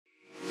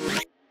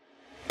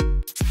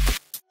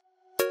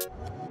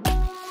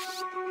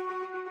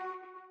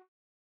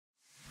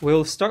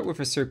We'll start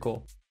with a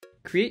circle.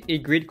 Create a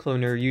grid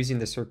cloner using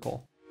the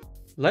circle.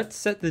 Let's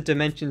set the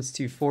dimensions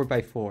to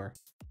 4x4.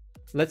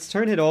 Let's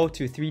turn it all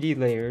to 3D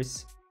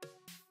layers.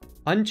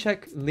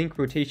 Uncheck link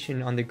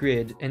rotation on the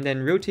grid and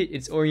then rotate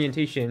its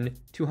orientation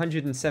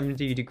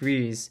 270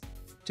 degrees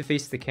to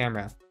face the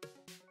camera.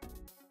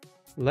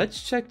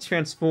 Let's check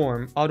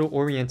transform auto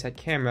orient at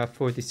camera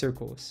for the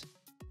circles.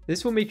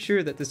 This will make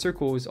sure that the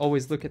circles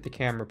always look at the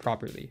camera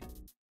properly.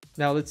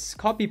 Now let's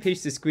copy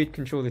paste this grid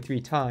controller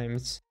 3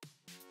 times.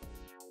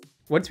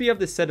 Once we have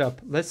this set up,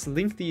 let's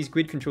link these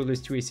grid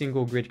controllers to a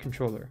single grid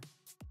controller.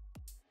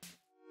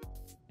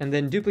 And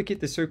then duplicate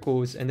the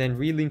circles and then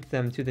relink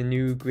them to the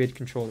new grid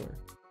controller.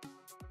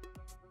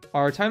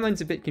 Our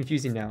timeline's a bit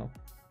confusing now.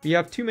 We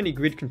have too many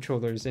grid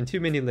controllers and too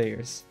many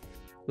layers.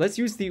 Let's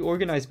use the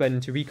organize button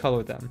to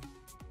recolor them.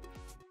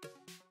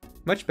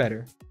 Much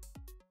better.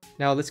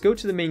 Now let's go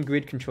to the main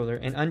grid controller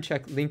and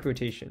uncheck link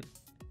rotation.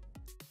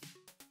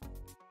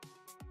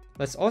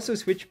 Let's also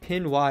switch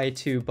pin Y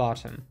to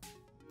bottom.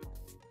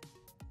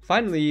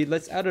 Finally,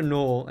 let's add a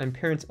null and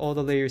parent all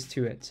the layers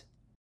to it.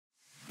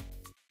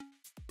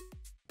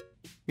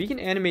 We can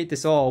animate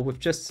this all with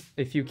just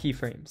a few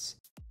keyframes.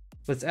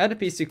 Let's add a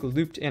basic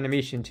looped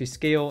animation to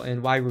scale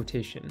and Y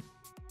rotation.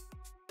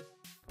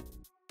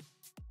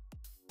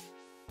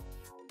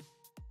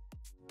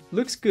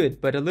 Looks good,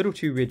 but a little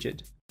too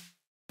rigid.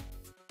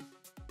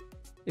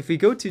 If we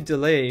go to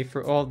delay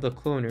for all the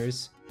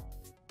cloners,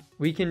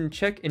 we can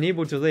check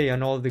enable delay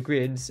on all of the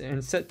grids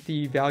and set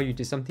the value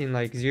to something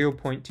like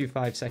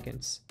 0.25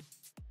 seconds.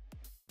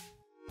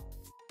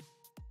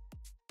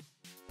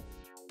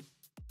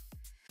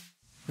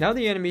 Now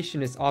the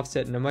animation is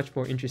offset in a much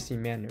more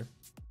interesting manner.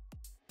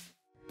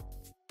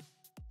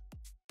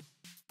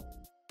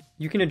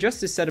 You can adjust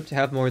this setup to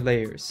have more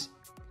layers.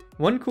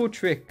 One cool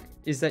trick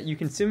is that you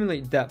can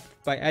simulate depth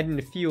by adding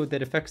a field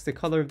that affects the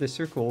color of the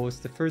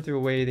circles the further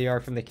away they are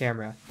from the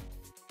camera.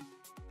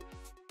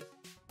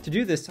 To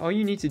do this, all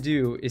you need to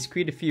do is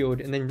create a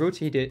field and then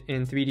rotate it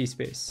in 3D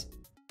space.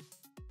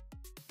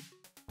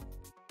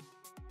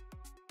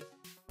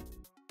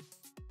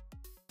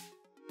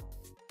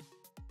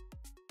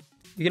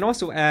 You can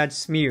also add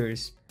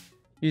smears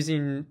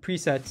using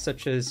presets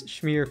such as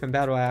Smear from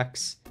Battle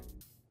Axe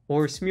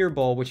or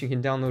Smearball, which you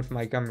can download from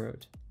my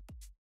Gumroad.